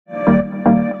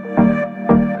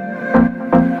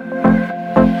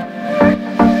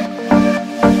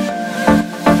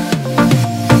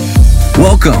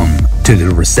Welcome to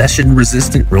the Recession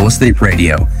Resistant Real Estate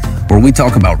Radio, where we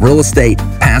talk about real estate,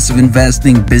 passive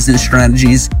investing, business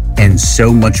strategies, and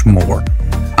so much more.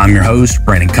 I'm your host,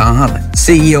 Brandon Cobb,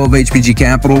 CEO of HPG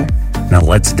Capital. Now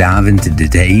let's dive into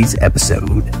today's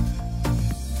episode.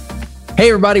 Hey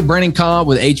everybody, Brandon Cobb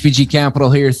with HPG Capital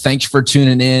here. Thanks for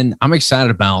tuning in. I'm excited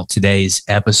about today's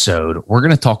episode. We're going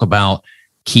to talk about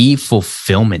key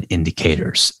fulfillment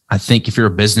indicators. I think if you're a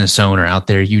business owner out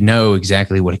there, you know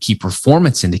exactly what a key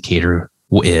performance indicator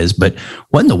is, but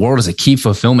what in the world is a key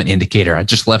fulfillment indicator? I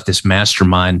just left this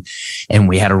mastermind and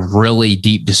we had a really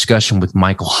deep discussion with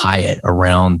Michael Hyatt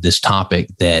around this topic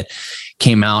that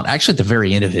came out actually at the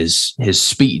very end of his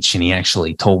speech. And he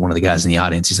actually told one of the guys in the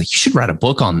audience, he's like, you should write a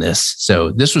book on this.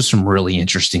 So this was some really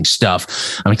interesting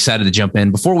stuff. I'm excited to jump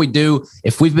in. Before we do,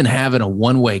 if we've been having a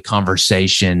one-way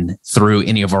conversation through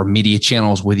any of our media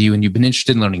channels with you, and you've been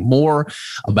interested in learning more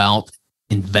about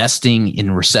investing in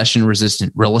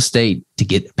recession-resistant real estate to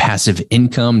get passive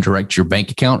income direct to your bank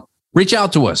account, reach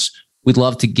out to us. We'd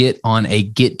love to get on a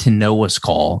get to know us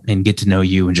call and get to know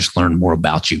you and just learn more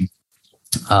about you.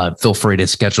 Feel free to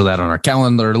schedule that on our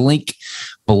calendar link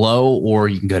below, or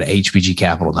you can go to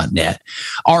hpgcapital.net.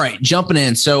 All right, jumping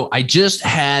in. So I just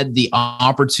had the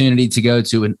opportunity to go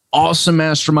to an awesome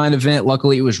mastermind event.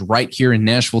 Luckily, it was right here in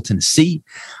Nashville, Tennessee.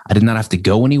 I did not have to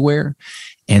go anywhere.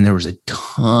 And there was a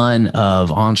ton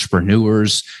of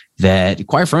entrepreneurs that,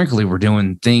 quite frankly, were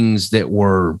doing things that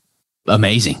were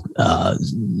amazing.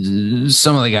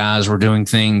 Some of the guys were doing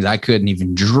things I couldn't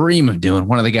even dream of doing.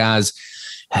 One of the guys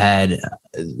had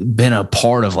been a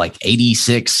part of like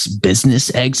 86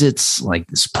 business exits, like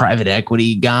this private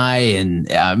equity guy.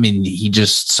 And I mean, he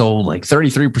just sold like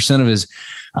 33% of his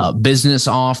business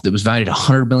off that was valued at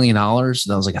 $100 million.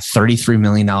 That was like a $33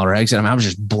 million exit. I mean, I was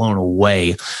just blown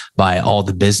away by all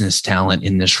the business talent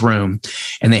in this room.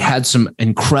 And they had some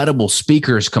incredible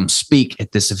speakers come speak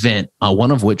at this event,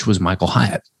 one of which was Michael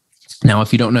Hyatt. Now,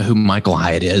 if you don't know who Michael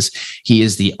Hyatt is, he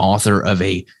is the author of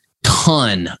a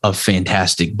ton of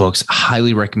fantastic books. I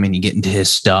highly recommend you get into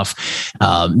his stuff.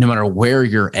 No matter where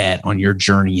you're at on your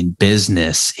journey in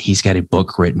business, he's got a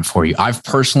book written for you. I've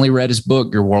personally read his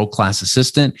book, Your World-Class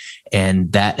Assistant,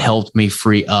 and that helped me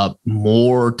free up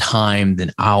more time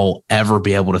than I'll ever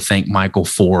be able to thank Michael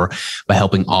for by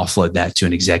helping offload that to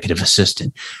an executive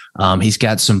assistant. He's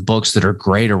got some books that are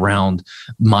great around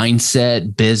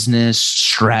mindset, business,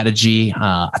 strategy.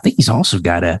 I think he's also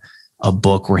got a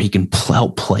book where he can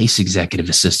help place executive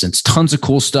assistants. Tons of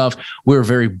cool stuff. We were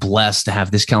very blessed to have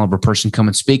this caliber person come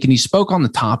and speak. And he spoke on the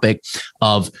topic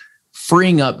of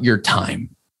freeing up your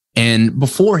time. And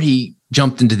before he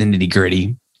jumped into the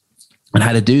nitty-gritty and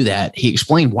how to do that, he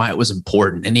explained why it was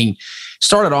important. And he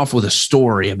started off with a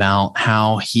story about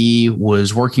how he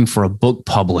was working for a book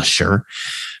publisher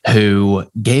who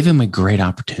gave him a great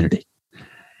opportunity.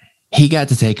 He got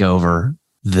to take over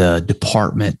the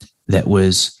department that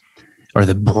was, or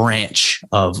the branch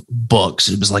of books.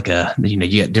 It was like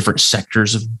you got different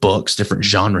sectors of books, different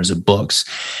genres of books.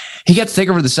 He got to take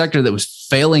over the sector that was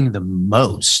failing the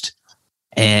most.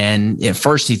 And at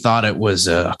first he thought it was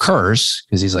a curse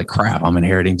because he's like, crap, I'm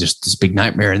inheriting just this big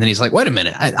nightmare. And then he's like, wait a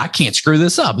minute, I can't screw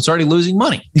this up. It's already losing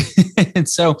money. And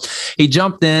so he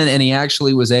jumped in and he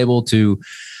actually was able to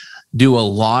do a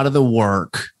lot of the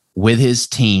work with his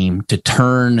team to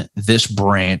turn this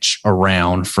branch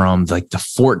around from like the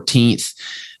 14th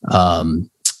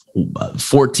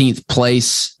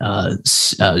place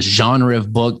genre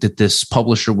of book that this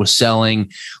publisher was selling,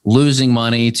 losing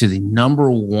money, to the number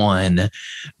one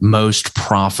most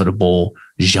profitable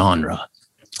genre.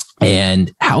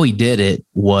 And how he did it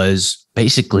was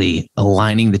basically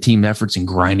aligning the team efforts and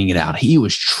grinding it out. He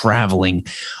was traveling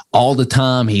all the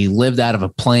time. He lived out of a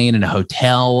plane in a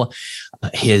hotel.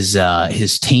 His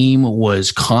team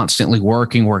was constantly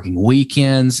working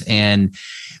weekends, and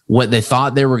what they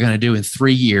thought they were going to do in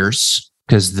 3 years,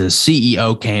 because the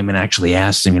CEO came and actually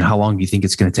asked him, how long do you think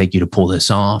it's going to take you to pull this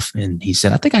off? And he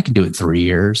said, I think I can do it in 3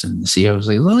 years. And the CEO was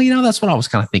like, well, that's what I was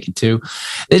kind of thinking too.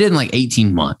 They did in like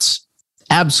 18 months.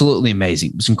 Absolutely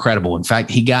amazing. It was incredible. In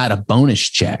fact, he got a bonus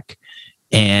check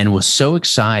and was so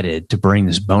excited to bring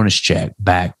this bonus check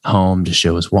back home to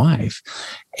show his wife.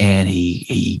 And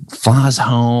he flies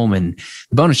home, and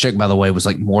the bonus check, by the way, was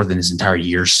like more than his entire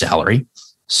year's salary.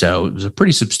 So it was a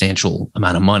pretty substantial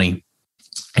amount of money.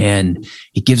 And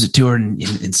he gives it to her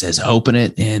and says, open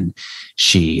it. And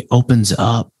she opens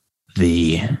up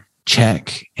the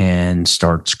check and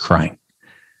starts crying.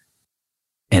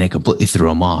 And it completely threw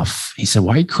him off. He said,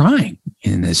 why are you crying?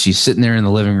 And as she's sitting there in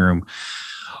the living room,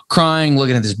 crying,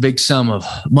 looking at this big sum of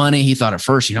money, he thought at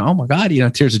first, oh my God,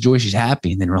 tears of joy, she's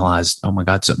happy. And then realized, oh my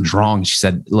God, something's wrong. She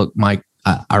said, look, Mike,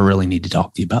 I really need to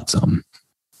talk to you about something.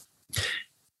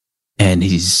 And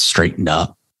he's straightened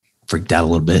up, freaked out a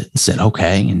little bit, and said,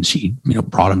 okay. And she,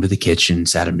 brought him to the kitchen,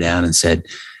 sat him down and said,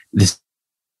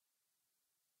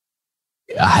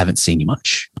 I haven't seen you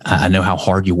much. I know how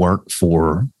hard you work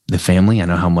for the family. I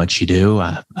know how much you do.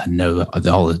 I know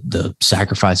all the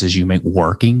sacrifices you make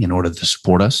working in order to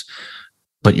support us,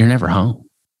 but you're never home.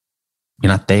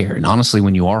 You're not there. And honestly,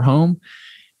 when you are home,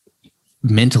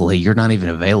 mentally, you're not even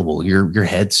available. Your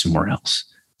head's somewhere else.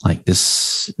 Like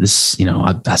this,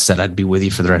 I said I'd be with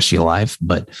you for the rest of your life,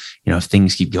 but if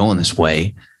things keep going this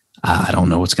way, I don't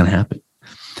know what's going to happen.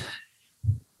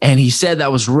 And he said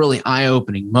that was a really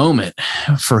eye-opening moment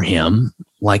for him,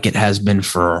 like it has been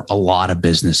for a lot of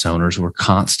business owners. We're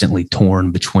constantly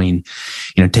torn between,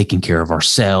 taking care of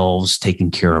ourselves,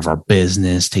 taking care of our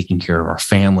business, taking care of our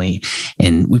family.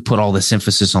 And we put all this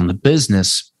emphasis on the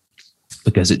business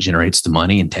because it generates the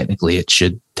money, and technically it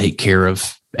should take care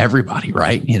of everybody,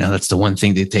 right? That's the one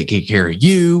thing that take care of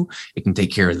you. It can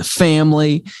take care of the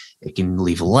family. It can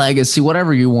leave a legacy,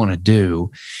 whatever you want to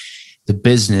do. The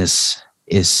business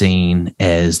is seen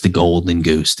as the golden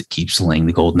goose that keeps laying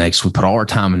the golden eggs. We put all our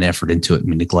time and effort into it, and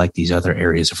we neglect these other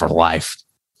areas of our life.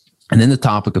 And then the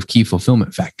topic of key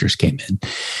fulfillment factors came in.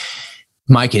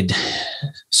 Mike had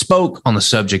spoke on the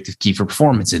subject of key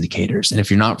performance indicators. And if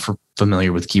you're not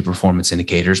familiar with key performance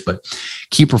indicators, but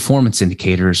key performance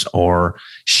indicators are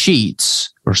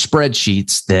sheets or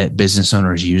spreadsheets that business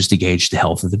owners use to gauge the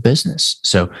health of the business.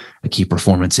 So a key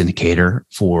performance indicator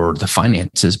for the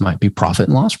finances might be profit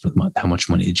and loss for the month. How much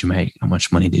money did you make? How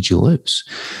much money did you lose?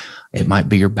 It might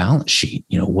be your balance sheet.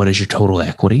 What is your total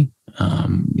equity?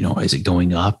 Is it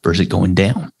going up or is it going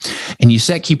down? And you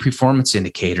set key performance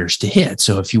indicators to hit.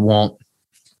 So if you want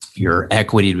your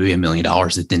equity to be $1 million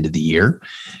at the end of the year,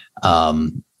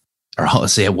 or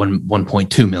let's say at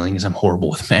 1.2 million, because I'm horrible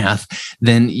with math,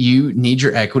 then you need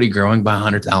your equity growing by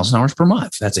 $100,000 per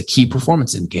month. That's a key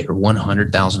performance indicator,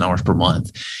 $100,000 per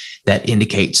month. That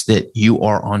indicates that you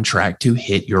are on track to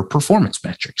hit your performance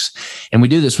metrics. And we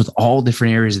do this with all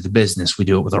different areas of the business. We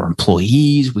do it with our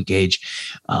employees. We gauge,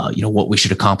 what we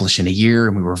should accomplish in a year,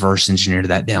 and we reverse engineer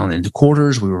that down into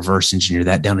quarters. We reverse engineer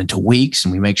that down into weeks,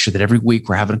 and we make sure that every week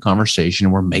we're having a conversation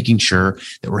and we're making sure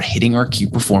that we're hitting our key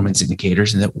performance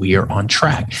indicators and that we are on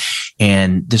track.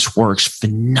 And this works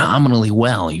phenomenally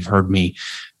well. You've heard me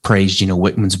praise Gino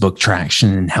Wickman's book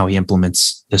Traction and how he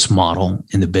implements this model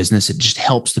in the business. It just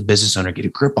helps the business owner get a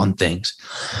grip on things.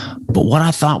 But what I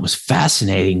thought was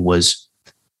fascinating was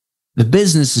the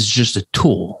business is just a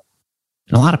tool.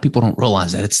 And a lot of people don't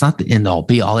realize that. It's not the end all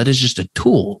be all. It is just a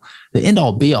tool. The end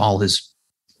all be all is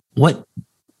what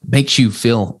makes you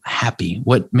feel happy,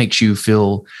 what makes you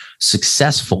feel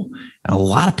successful. And a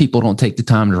lot of people don't take the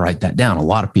time to write that down. A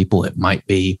lot of people, it might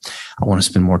be, I want to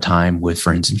spend more time with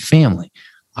friends and family.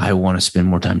 I want to spend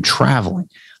more time traveling.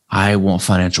 I want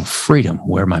financial freedom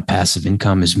where my passive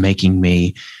income is making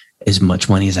me as much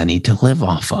money as I need to live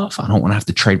off of. I don't want to have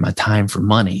to trade my time for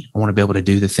money. I want to be able to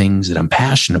do the things that I'm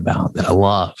passionate about, that I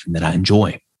love, and that I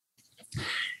enjoy.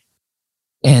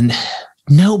 And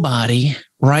nobody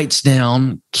writes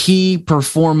down key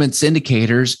performance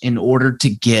indicators in order to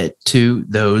get to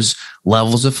those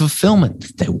levels of fulfillment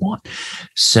that they want.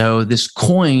 So this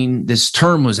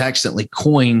term was accidentally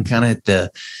coined kind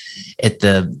of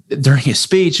during his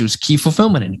speech. It was key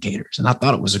fulfillment indicators. And I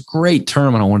thought it was a great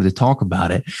term and I wanted to talk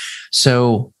about it.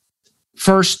 So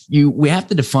first, we have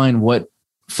to define what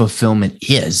fulfillment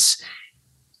is.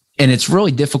 And it's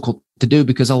really difficult to do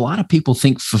because a lot of people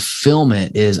think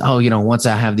fulfillment is, once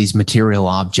I have these material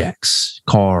objects,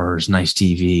 cars, nice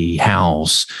TV,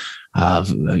 house, got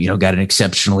an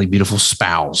exceptionally beautiful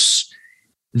spouse.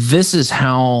 This is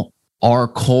how our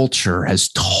culture has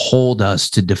told us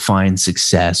to define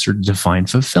success or define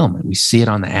fulfillment. We see it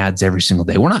on the ads every single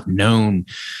day. We're not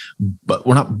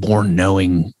born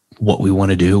knowing what we want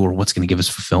to do or what's going to give us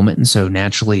fulfillment. And so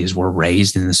naturally, as we're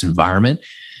raised in this environment,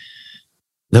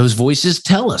 those voices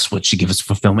tell us what should give us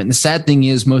fulfillment. And the sad thing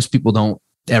is most people don't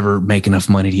ever make enough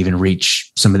money to even reach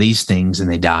some of these things,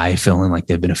 and they die feeling like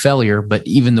they've been a failure. But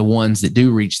even the ones that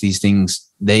do reach these things,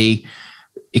 they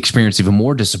experience even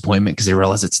more disappointment because they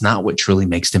realize it's not what truly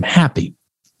makes them happy.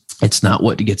 It's not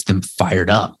what gets them fired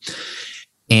up.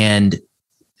 And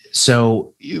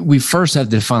so we first have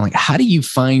to define, how do you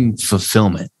find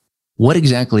fulfillment? What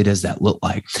exactly does that look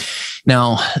like?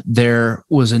 Now, there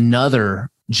was another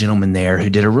gentleman there who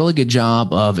did a really good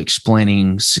job of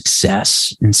explaining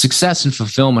success. And success and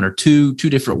fulfillment are two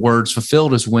different words.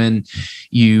 Fulfilled is when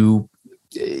you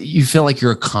feel like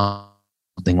you're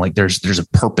accomplishing, like there's a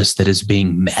purpose that is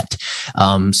being met.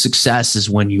 Success is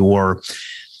when the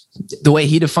way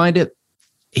he defined it,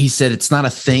 he said it's not a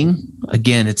thing.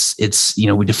 Again, it's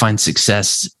we define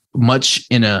success much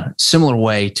in a similar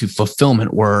way to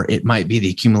fulfillment, where it might be the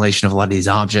accumulation of a lot of these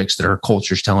objects that our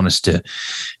culture is telling us to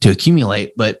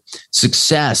accumulate. But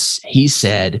success, he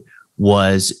said,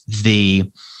 was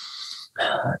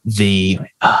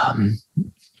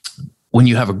when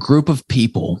you have a group of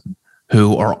people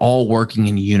who are all working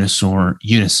in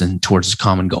unison towards a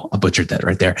common goal. I butchered that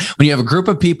right there. When you have a group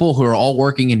of people who are all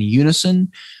working in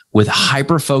unison with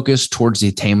hyper focus towards the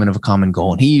attainment of a common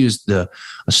goal. And he used a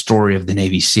story of the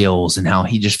Navy SEALs and how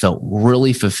he just felt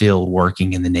really fulfilled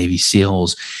working in the Navy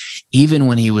SEALs, even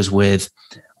when he was with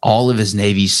all of his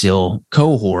Navy SEAL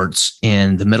cohorts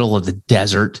in the middle of the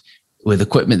desert with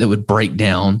equipment that would break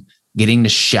down, getting to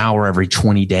shower every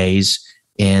 20 days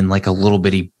in like a little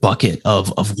bitty bucket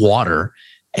of water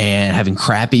and having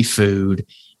crappy food.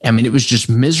 I mean, it was just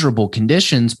miserable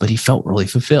conditions, but he felt really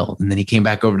fulfilled. And then he came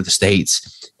back over to the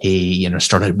States. He,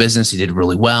 started a business. He did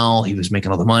really well. He was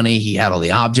making all the money. He had all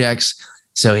the objects.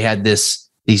 So he had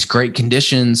these great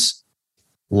conditions,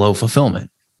 low fulfillment.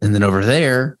 And then over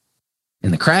there in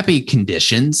the crappy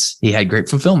conditions, he had great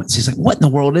fulfillment. So he's like, what in the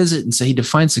world is it? And so he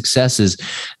defined success as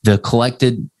the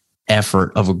collected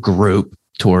effort of a group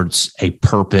towards a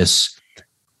purpose,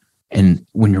 and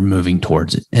when you're moving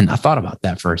towards it. And I thought about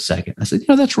that for a second. I said,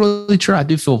 that's really true. I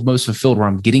do feel most fulfilled where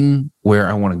I'm getting where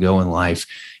I want to go in life,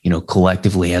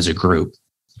 collectively as a group.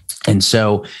 And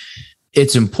so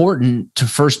it's important to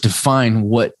first define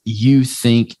what you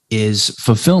think is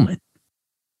fulfillment,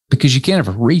 because you can't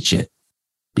ever reach it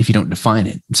if you don't define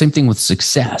it. Same thing with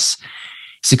success.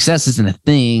 Success isn't a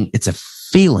thing, it's a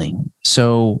feeling.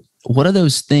 So what are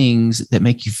those things that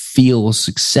make you feel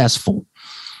successful?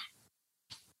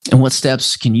 And what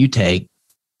steps can you take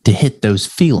to hit those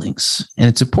feelings? And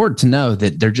it's important to know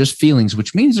that they're just feelings,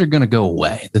 which means they're going to go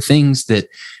away. The things that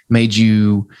made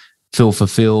you feel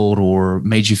fulfilled or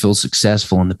made you feel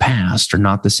successful in the past are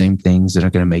not the same things that are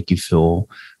going to make you feel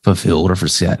fulfilled or for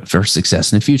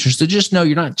success in the future. So just know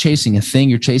you're not chasing a thing,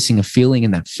 you're chasing a feeling,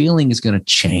 and that feeling is going to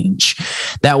change.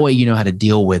 That way you know how to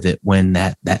deal with it when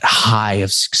that high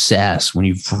of success, when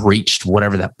you've reached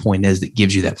whatever that point is that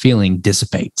gives you that feeling,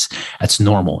 dissipates. That's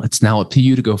normal. It's now up to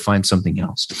you to go find something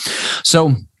else.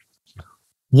 So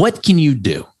what can you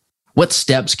do? What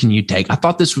steps can you take? I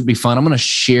thought this would be fun. I'm going to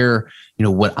share,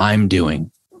 what I'm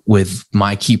doing with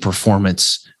my key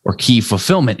performance or key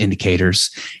fulfillment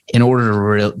indicators in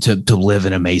order to live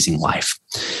an amazing life.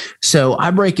 So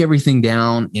I break everything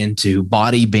down into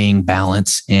body, being,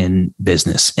 balance, and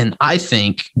business. And I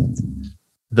think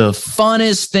the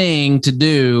funnest thing to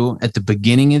do at the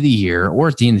beginning of the year or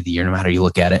at the end of the year, no matter how you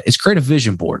look at it, is create a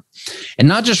vision board and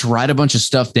not just write a bunch of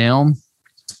stuff down,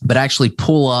 but actually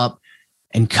pull up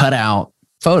and cut out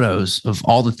photos of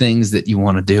all the things that you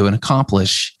want to do and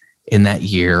accomplish in that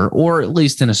year, or at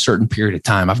least in a certain period of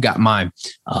time. I've got my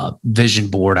vision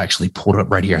board actually pulled up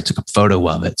right here. I took a photo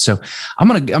of it. So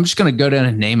I'm just going to go down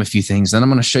and name a few things. Then I'm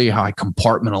going to show you how I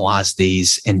compartmentalize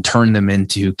these and turn them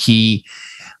into key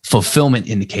fulfillment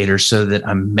indicators so that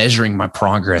I'm measuring my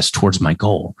progress towards my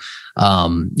goal.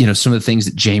 Some of the things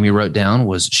that Jamie wrote down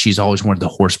was she's always wanted the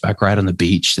horseback ride on the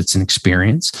beach. That's an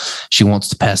experience. She wants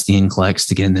to pass the NCLEX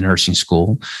to get into nursing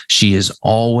school. She has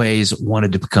always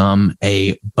wanted to become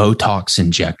a Botox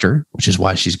injector, which is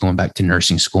why she's going back to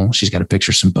nursing school. She's got a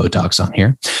picture of some Botox on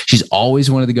here. She's always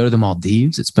wanted to go to the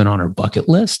Maldives. It's been on her bucket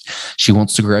list. She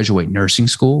wants to graduate nursing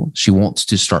school. She wants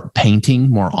to start painting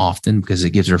more often because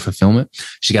it gives her fulfillment.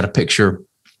 She got a picture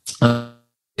of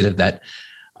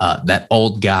that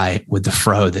old guy with the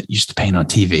fro that used to paint on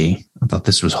TV. I thought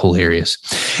this was hilarious.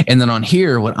 And then on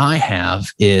here, what I have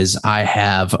is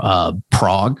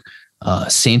Prague,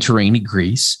 Santorini,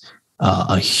 Greece,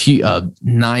 a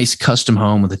nice custom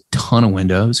home with a ton of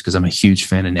windows because I'm a huge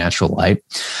fan of natural light.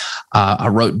 I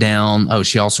wrote down,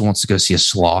 she also wants to go see a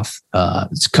sloth. I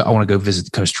want to go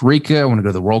visit Costa Rica. I want to go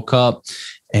to the World Cup,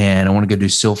 and I want to go do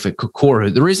Silphid Kokoro.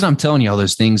 The reason I'm telling you all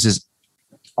those things is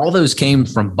all those came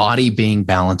from body, being,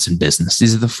 balance, and business.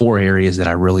 These are the 4 areas that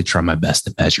I really try my best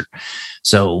to measure.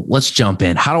 So let's jump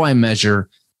in. How do I measure,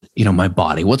 my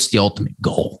body? What's the ultimate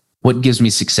goal? What gives me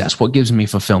success? What gives me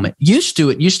fulfillment? It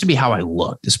used to be how I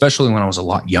looked, especially when I was a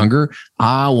lot younger.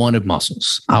 I wanted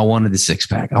muscles. I wanted the six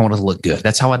pack. I wanted to look good.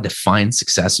 That's how I defined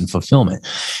success and fulfillment.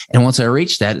 And once I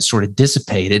reached that, it sort of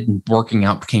dissipated and working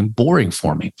out became boring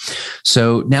for me.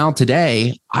 So now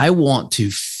today, I want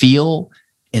to feel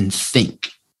and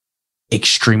think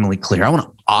extremely clear. I want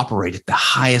to operate at the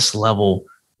highest level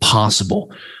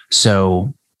possible.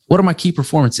 So what are my key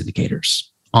performance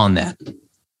indicators on that?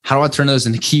 how do I turn those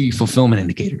into key fulfillment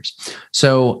indicators?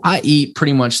 So I eat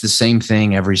pretty much the same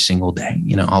thing every single day.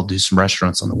 I'll do some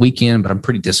restaurants on the weekend, but I'm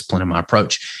pretty disciplined in my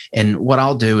approach. And what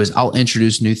I'll do is I'll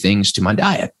introduce new things to my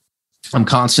diet. I'm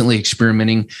constantly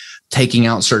experimenting, taking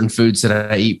out certain foods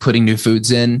that I eat, putting new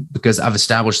foods in, because I've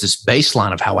established this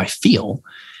baseline of how I feel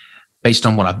based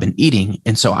on what I've been eating.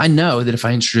 And so I know that if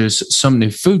I introduce some new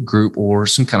food group or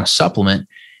some kind of supplement,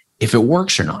 if it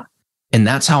works or not. And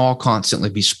that's how I'll constantly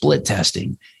be split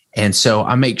testing. And so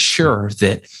I make sure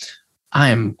that I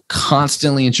am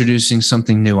constantly introducing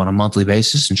something new on a monthly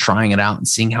basis and trying it out and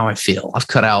seeing how I feel. I've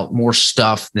cut out more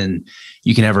stuff than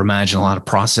you can ever imagine. A lot of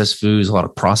processed foods, a lot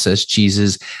of processed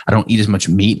cheeses. I don't eat as much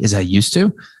meat as I used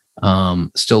to.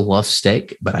 Still love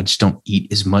steak, but I just don't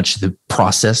eat as much of the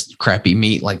processed crappy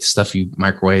meat, like the stuff you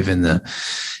microwave and the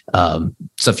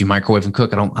stuff you microwave and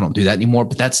cook. I don't do that anymore,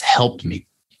 but that's helped me.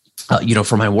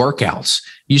 For my workouts,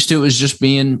 used to, it was just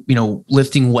being,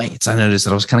 lifting weights. I noticed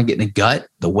that I was kind of getting a gut.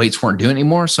 The weights weren't doing it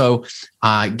anymore. So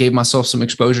I gave myself some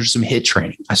exposure to some HIIT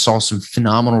training. I saw some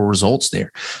phenomenal results there.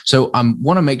 So I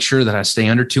want to make sure that I stay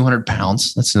under 200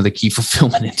 pounds. That's another key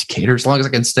fulfillment indicator. As long as I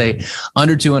can stay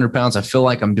under 200 pounds, I feel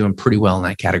like I'm doing pretty well in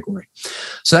that category.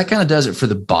 So that kind of does it for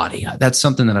the body. That's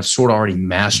something that I've sort of already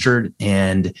mastered,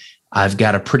 and I've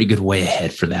got a pretty good way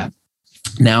ahead for that.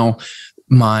 Now,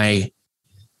 my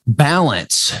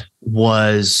balance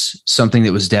was something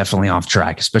that was definitely off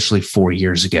track, especially 4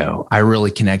 years ago. I really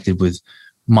connected with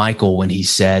Michael when he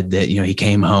said that, he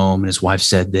came home and his wife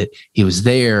said that he was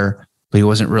there, but he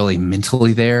wasn't really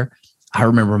mentally there. I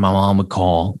remember my mom would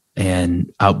call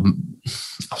and I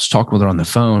was talking with her on the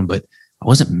phone, but I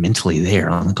wasn't mentally there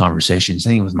on the conversation.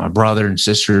 Same with my brother and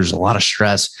sisters, a lot of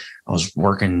stress. I was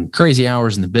working crazy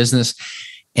hours in the business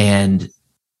and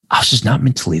I was just not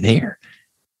mentally there.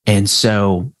 And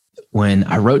so when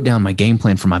I wrote down my game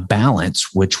plan for my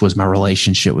balance, which was my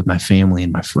relationship with my family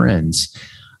and my friends,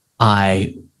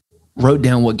 I wrote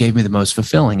down what gave me the most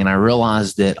fulfilling. And I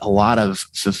realized that a lot of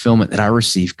fulfillment that I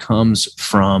receive comes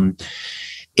from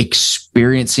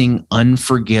experiencing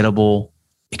unforgettable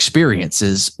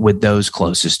experiences with those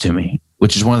closest to me,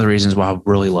 which is one of the reasons why I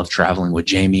really love traveling with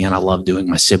Jamie. And I love doing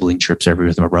my sibling trips every year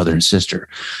with my brother and sister.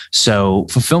 So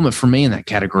fulfillment for me in that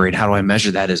category, and how do I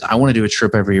measure that, is I want to do a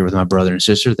trip every year with my brother and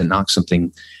sister that knocks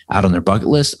something out on their bucket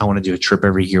list. I want to do a trip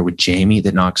every year with Jamie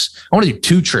I want to do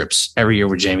 2 trips every year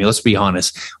with Jamie. Let's be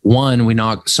honest. One, we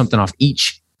knock something off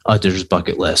each other's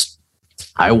bucket list.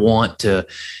 I want to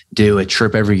do a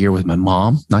trip every year with my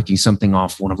mom, knocking something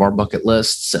off one of our bucket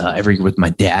lists every year with my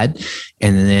dad,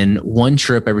 and then 1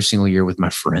 trip every single year with my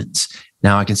friends.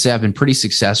 Now, I can say I've been pretty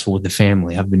successful with the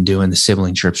family. I've been doing the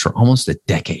sibling trips for almost a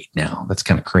decade now. That's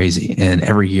kind of crazy. And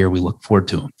every year we look forward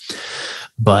to them.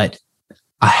 But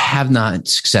I have not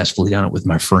successfully done it with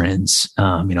my friends.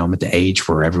 I'm at the age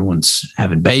where everyone's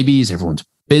having babies, everyone's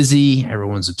busy,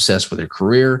 everyone's obsessed with their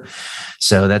career.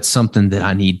 So that's something that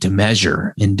I need to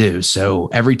measure and do. So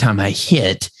every time I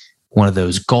hit one of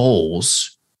those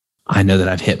goals, I know that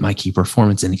I've hit my key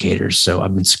performance indicators. So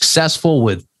I've been successful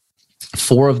with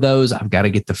 4 of those. I've got to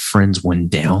get the friends one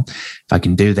down. If I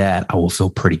can do that, I will feel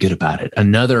pretty good about it.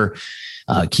 Another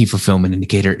key fulfillment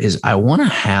indicator is I want to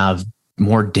have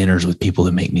more dinners with people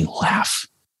that make me laugh.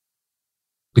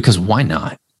 Because why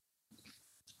not?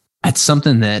 It's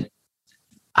something that,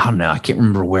 I don't know, I can't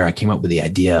remember where I came up with the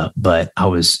idea, but I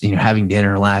was, having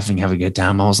dinner, laughing, having a good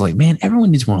time. I was like, man,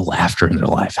 everyone needs more laughter in their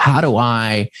life. How do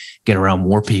I get around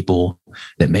more people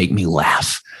that make me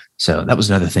laugh? So that was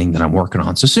another thing that I'm working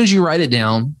on. So as soon as you write it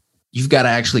down, you've got to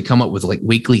actually come up with like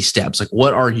weekly steps. Like,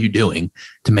 what are you doing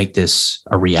to make this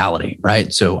a reality?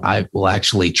 Right. So I will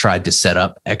actually try to set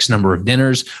up X number of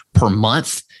dinners per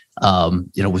month,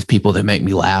 with people that make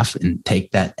me laugh, and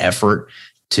take that effort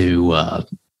to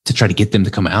try to get them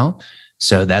to come out.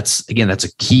 So that's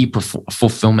a key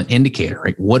fulfillment indicator,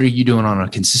 right? What are you doing on a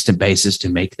consistent basis to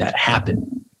make that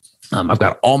happen? I've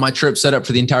got all my trips set up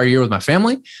for the entire year with my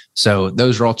family. So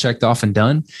those are all checked off and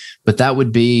done, but that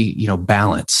would be,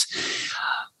 balance.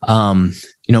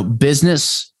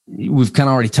 Business, we've kind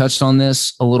of already touched on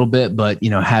this a little bit, but,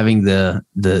 having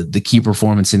the key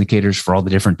performance indicators for all the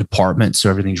different departments, so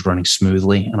everything's running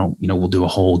smoothly. We'll do a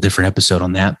whole different episode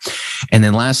on that. And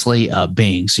then lastly,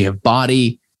 being. So you have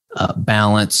body,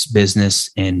 balance, business,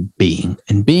 and being.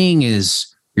 And being is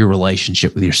your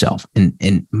relationship with yourself. And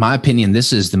in my opinion,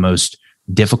 this is the most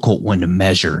difficult one to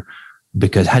measure,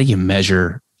 because how do you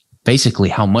measure basically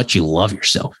how much you love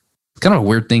yourself? It's kind of a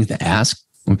weird thing to ask.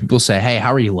 When people say, hey,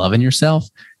 how are you loving yourself?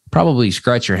 Probably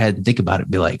scratch your head and think about it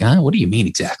and be like, what do you mean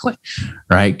exactly?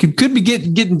 Right? Could be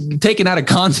getting taken out of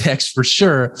context for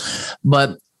sure,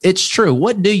 but it's true.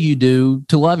 What do you do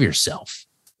to love yourself?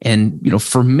 And,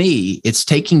 for me, it's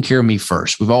taking care of me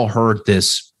first. We've all heard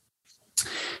this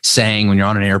saying when you're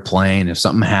on an airplane, if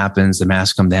something happens, the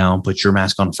mask come down, put your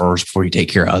mask on first before you take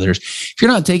care of others. If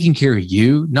you're not taking care of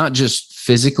you, not just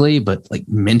physically, but like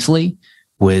mentally,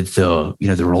 with the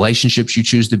relationships you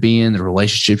choose to be in, the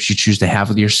relationships you choose to have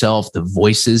with yourself, the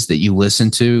voices that you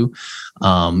listen to,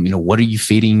 what are you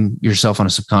feeding yourself on a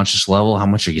subconscious level? How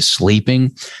much are you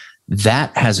sleeping?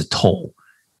 That has a toll.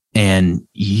 And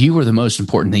you are the most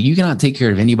important thing. You cannot take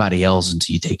care of anybody else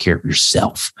until you take care of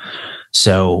yourself.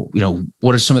 So,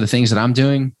 what are some of the things that I'm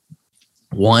doing?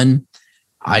 One,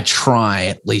 I try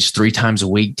at least 3 times a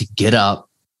week to get up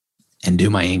and do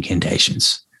my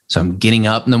incantations. So I'm getting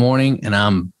up in the morning and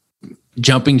I'm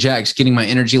jumping jacks, getting my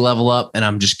energy level up, and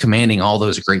I'm just commanding all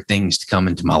those great things to come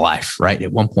into my life, right?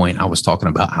 At one point, I was talking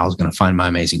about how I was going to find my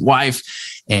amazing wife,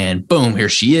 and boom, here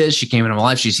she is. She came into my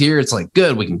life. She's here. It's like,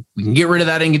 good. We can get rid of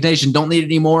that incantation. Don't need it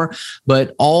anymore.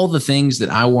 But all the things that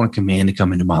I want to command to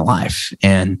come into my life,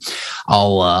 and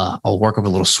I'll work up a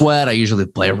little sweat. I usually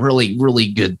play a really,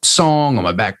 really good song on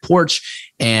my back porch.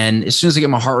 And as soon as I get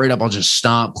my heart rate up, I'll just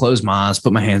stop, close my eyes,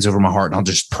 put my hands over my heart, and I'll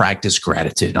just practice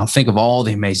gratitude. I'll think of all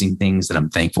the amazing things that I'm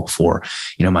thankful for.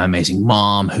 My amazing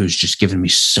mom, who's just given me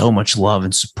so much love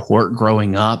and support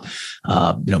growing up.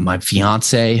 My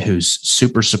fiance, who's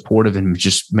super supportive and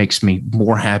just makes me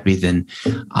more happy than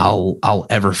I'll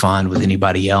ever find with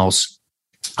anybody else.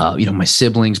 My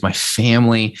siblings, my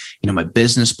family, my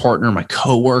business partner, my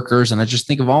coworkers. And I just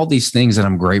think of all these things that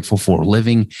I'm grateful for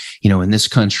living, in this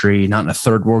country, not in a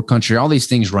third world country. All these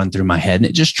things run through my head, and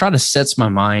it just try to sets my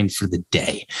mind for the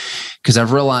day, because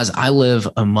I've realized I live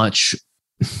a much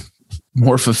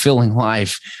more fulfilling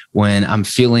life when I'm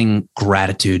feeling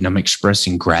gratitude and I'm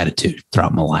expressing gratitude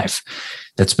throughout my life.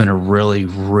 That's been a really,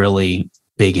 really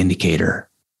big indicator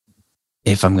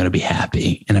if I'm going to be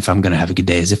happy and if I'm going to have a good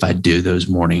day, is if I do those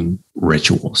morning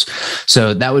rituals.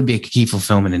 So that would be a key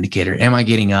fulfillment indicator. Am I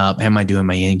getting up? Am I doing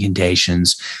my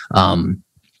incantations?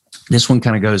 This one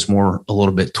kind of goes more a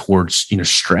little bit towards,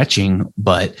 stretching,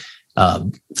 but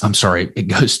it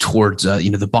goes towards,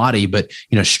 the body, but,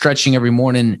 stretching every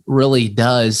morning really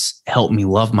does help me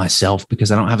love myself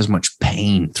because I don't have as much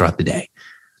pain throughout the day.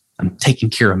 I'm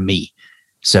taking care of me.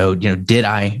 So, did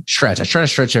I stretch? I try to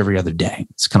stretch every other day.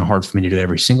 It's kind of hard for me to do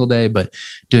every single day, but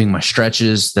doing my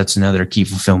stretches, that's another key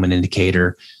fulfillment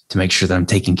indicator to make sure that I'm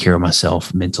taking care of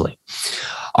myself mentally.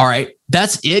 All right.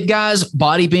 That's it, guys.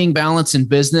 Body, being, balance, and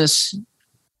business.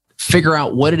 Figure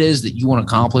out what it is that you want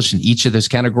to accomplish in each of those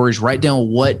categories. Write down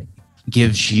what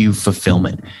gives you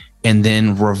fulfillment, and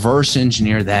then reverse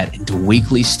engineer that into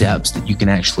weekly steps that you can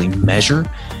actually measure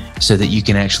so that you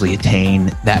can actually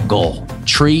attain that goal.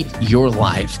 Treat your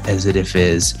life as if it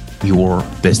is your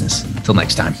business. Until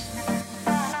next time.